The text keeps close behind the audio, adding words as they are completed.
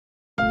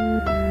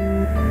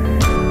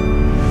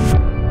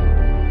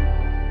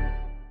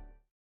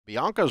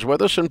Bianca's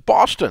with us in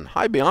Boston.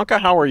 Hi, Bianca.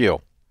 How are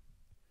you?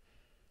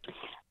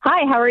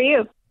 Hi, how are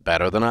you?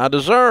 Better than I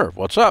deserve.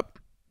 What's up?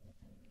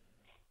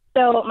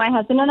 So my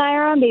husband and I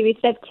are on baby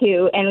step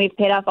 2, and we've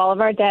paid off all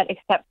of our debt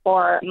except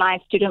for my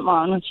student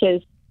loan, which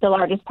is the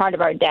largest part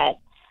of our debt.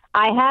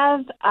 I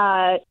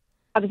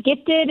was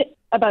gifted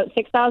about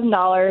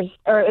 $6,000,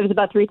 or it was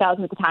about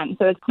 $3,000 at the time,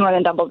 so it's more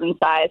than doubled in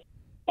size,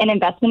 an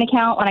investment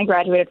account when I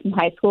graduated from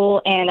high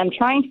school, and I'm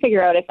trying to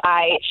figure out if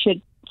I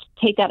should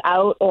take that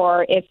out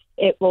or if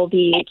it will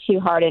be too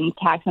hard in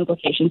tax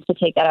implications to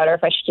take that out, or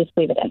if I should just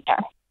leave it in there.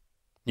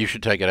 You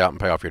should take it out and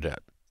pay off your debt.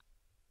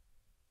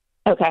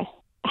 Okay.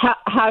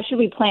 How should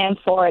we plan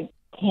for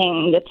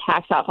paying the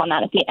tax off on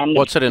that at the end?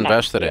 What's it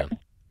invested in?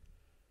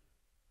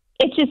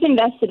 It's just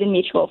invested in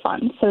mutual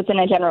funds, so it's in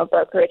a general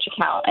brokerage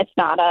account. It's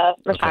not a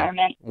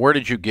retirement. Okay. Where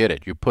did you get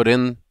it?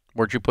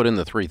 Where'd you put in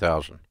the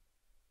 $3,000?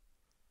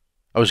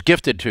 I was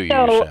gifted to you,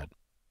 you said.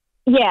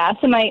 Yeah,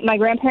 so my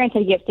grandparents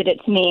had gifted it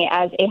to me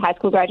as a high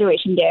school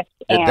graduation gift.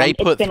 Did they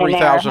put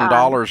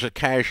 $3,000 of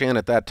cash in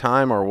at that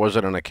time, or was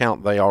it an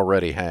account they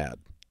already had?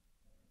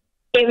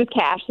 It was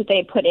cash that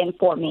they put in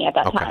for me at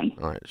that time.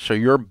 All right. So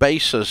your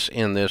basis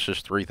in this is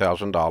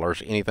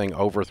 $3,000. Anything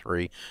over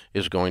 $3,000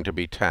 is going to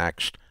be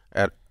taxed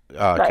at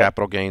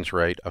capital gains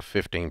rate of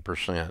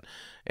 15%.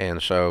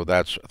 And so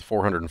that's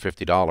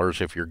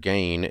 $450 if your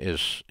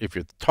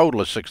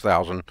total is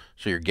 $6,000,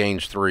 so your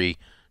gain's $3,000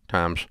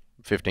 times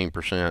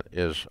 15%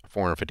 is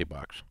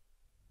 $450.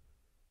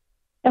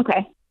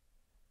 Okay.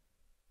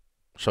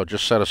 So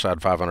just set aside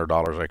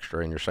 $500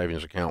 extra in your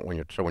savings account when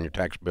your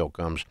tax bill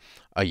comes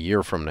a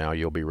year from now,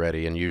 you'll be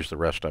ready and use the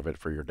rest of it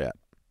for your debt.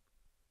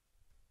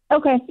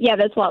 Okay. Yeah,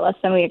 that's a lot less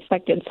than we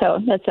expected. So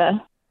that's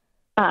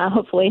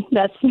hopefully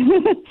that's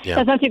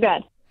that's not too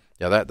bad.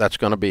 Yeah, that's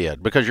going to be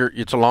it, because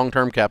it's a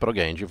long-term capital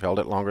gains. You've held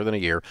it longer than a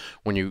year.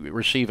 When you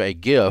receive a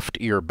gift,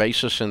 your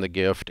basis in the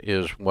gift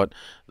is what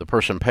the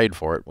person paid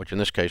for it, which in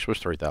this case was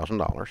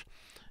 $3,000.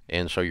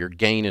 And so your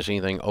gain is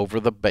anything over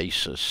the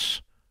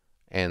basis,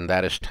 and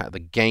that is the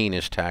gain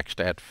is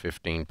taxed at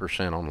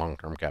 15% on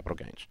long-term capital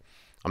gains.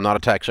 I'm not a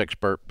tax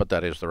expert, but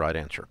that is the right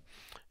answer.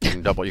 You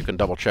can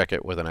double check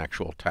it with an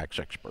actual tax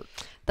expert.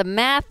 The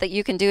math that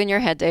you can do in your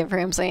head, Dave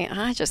Ramsey,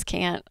 I just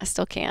can't. I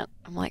still can't.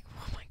 I'm like,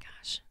 oh my gosh.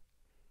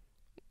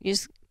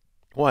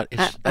 What?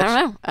 I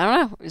don't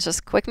know. It's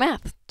just quick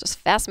math, just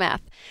fast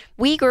math.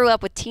 We grew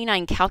up with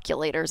T9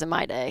 calculators in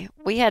my day.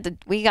 We got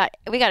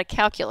a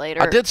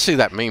calculator. I did see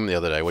that meme the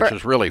other day, which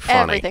was really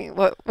funny. Everything.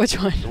 Which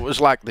one? It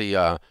was like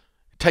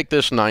take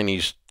this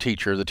 90s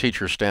teacher. The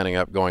teacher's standing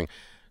up going,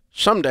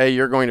 someday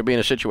you're going to be in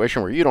a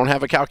situation where you don't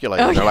have a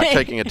calculator. Okay. They're like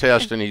taking a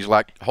test, and he's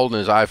like holding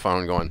his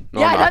iPhone going, no,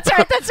 yeah, I'm not.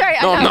 That's right.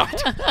 No, I'm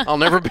not. I'll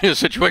never be in a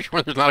situation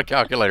where there's not a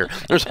calculator.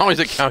 There's always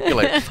a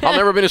calculator. I'll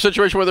never be in a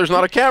situation where there's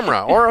not a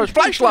camera or a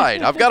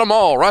flashlight. I've got them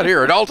all right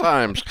here at all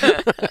times.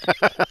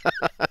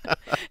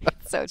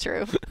 So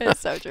true. It's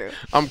so true.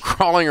 I'm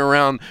crawling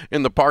around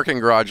in the parking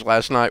garage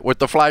last night with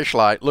the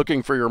flashlight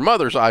looking for your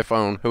mother's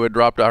iPhone, who had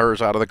dropped hers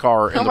out of the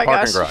car in the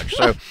parking garage.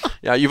 So,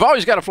 yeah, you've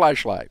always got a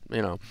flashlight,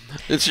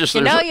 It's just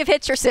you've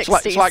hit your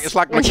 60s. It's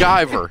like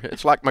MacGyver.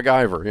 It's like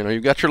MacGyver.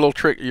 You've got your little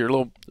trick, your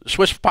little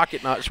Swiss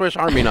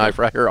Army knife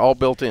right here all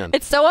built in.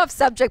 It's so off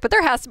subject, but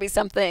there has to be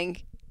something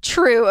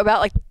true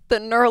about like the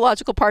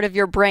neurological part of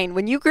your brain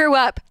when you grew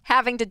up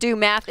having to do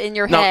math in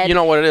your head. No, you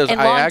know what it is.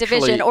 I've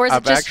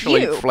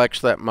actually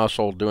flexed that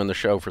muscle doing the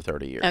show for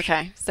 30 years.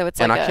 Okay, so it's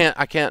and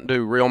I can't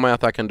do real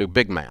math. I can do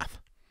big math.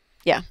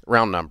 Yeah.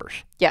 Round numbers.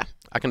 Yeah.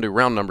 I can do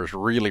round numbers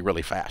really,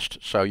 really fast.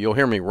 So you'll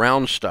hear me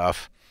round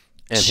stuff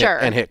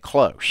and hit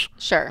close.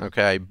 Sure.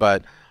 Okay,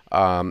 but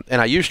and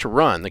I used to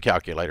run the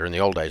calculator in the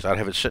old days. I'd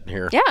have it sitting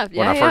here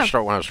when I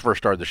first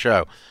started the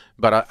show.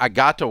 But I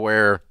got to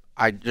where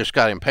I just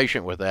got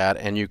impatient with that,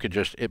 and you could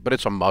but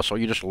it's a muscle.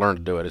 You just learn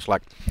to do it. It's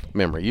like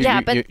memory.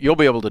 You'll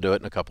be able to do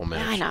it in a couple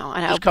minutes. I know.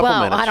 Just a couple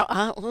minutes. I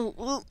don't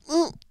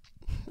know.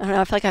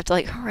 I feel like I have to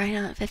right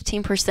on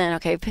 15%.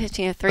 Okay,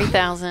 15 of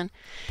 3,000.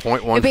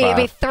 0.15. It'd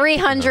be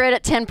 300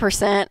 at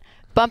 10%,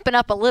 bumping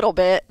up a little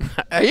bit.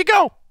 There you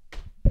go.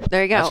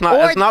 There you go.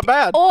 That's not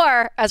bad.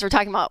 Or, as we're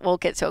talking about, we'll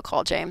get to a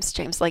call, James.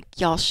 James,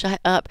 y'all shut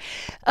up.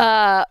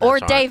 Or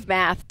Dave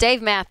Math.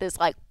 Dave Math is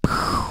like,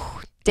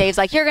 Dave's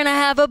like, you're going to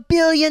have $1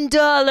 billion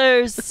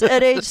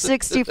at age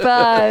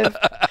 65.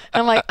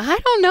 I'm like, I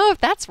don't know if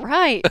that's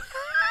right.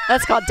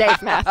 That's called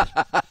Dave Math.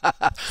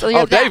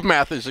 So Dave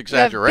Math is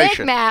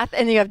exaggeration. You have Big Math,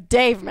 and you have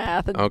Dave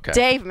Math. And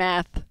Dave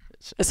Math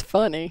is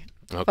funny.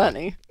 Okay.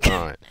 Funny.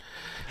 All right.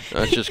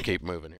 Let's just keep moving here.